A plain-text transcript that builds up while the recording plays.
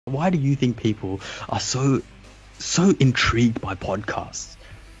Why do you think people are so intrigued by podcasts?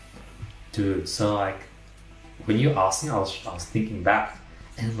 Dude, so like when you asked me, I was thinking back,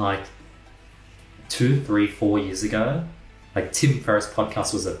 and like 2, 3, 4 years ago, like Tim Ferriss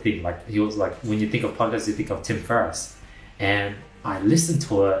podcast was a thing. Like he was like, when you think of podcasts, you think of Tim Ferriss, and I listened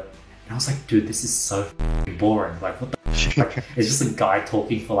to it, and I was like, dude, this is so boring. Like what the like? It's just a guy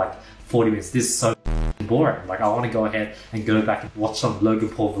talking for like 40 minutes. This is so boring. Like I want to go ahead and go back and watch some Logan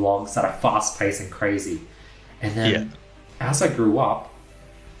Paul vlogs that are fast paced and crazy. And then as I grew up,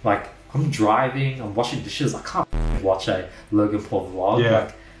 like I'm driving, I'm washing dishes, I can't watch a Logan Paul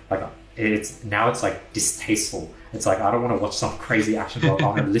vlog. Like it's like distasteful. It's like I don't want to watch some crazy action vlog. I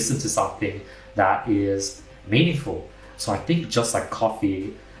want to listen to something that is meaningful. So I think just like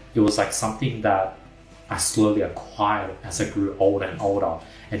coffee, it was like something that I slowly acquired as I grew older and older,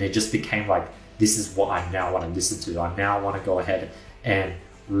 and it just became like, this is what I now want to listen to. I now want to go ahead and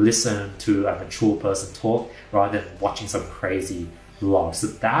listen to a mature person talk rather than watching some crazy vlog. So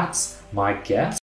that's my guess.